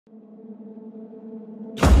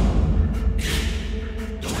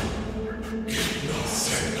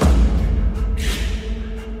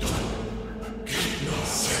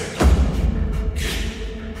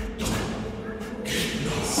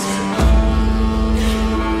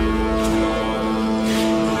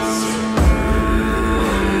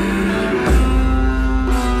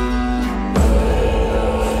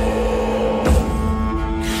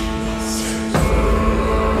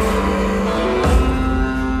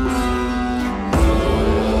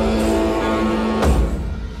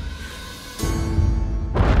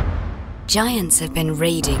Giants have been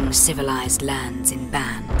raiding civilized lands in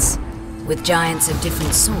bands, with giants of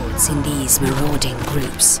different sorts in these marauding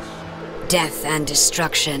groups. Death and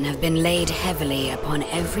destruction have been laid heavily upon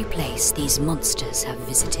every place these monsters have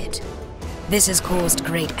visited. This has caused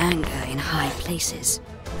great anger in high places,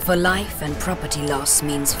 for life and property loss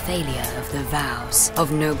means failure of the vows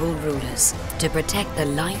of noble rulers to protect the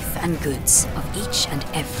life and goods of each and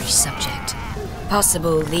every subject.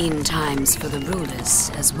 Possible lean times for the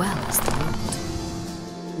rulers as well as the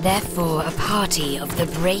ruled. Therefore, a party of the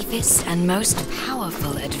bravest and most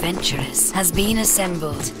powerful adventurers has been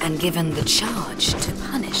assembled and given the charge to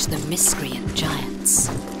punish the miscreant giants.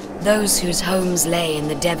 Those whose homes lay in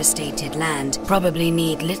the devastated land probably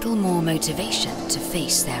need little more motivation to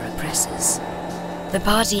face their oppressors. The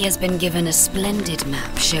party has been given a splendid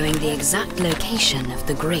map showing the exact location of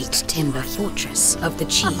the great timber fortress of the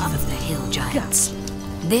chief of the hill giants.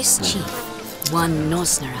 This chief, one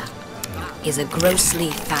Nosnera, is a grossly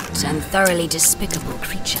fat and thoroughly despicable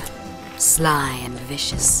creature, sly and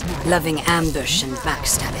vicious, loving ambush and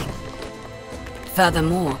backstabbing.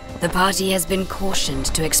 Furthermore, the party has been cautioned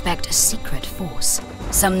to expect a secret force,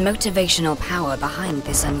 some motivational power behind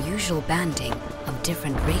this unusual banding of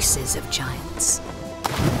different races of giants.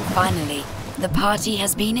 Finally, the party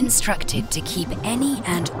has been instructed to keep any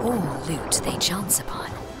and all loot they chance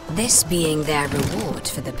upon, this being their reward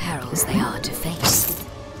for the perils they are to face.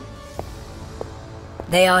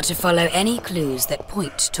 They are to follow any clues that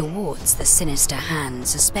point towards the sinister hand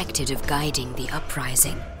suspected of guiding the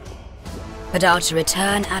uprising, but are to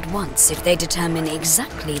return at once if they determine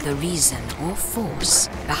exactly the reason or force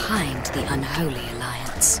behind the unholy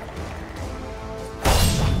alliance.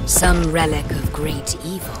 Some relic of great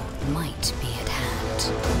evil might be at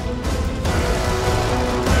hand.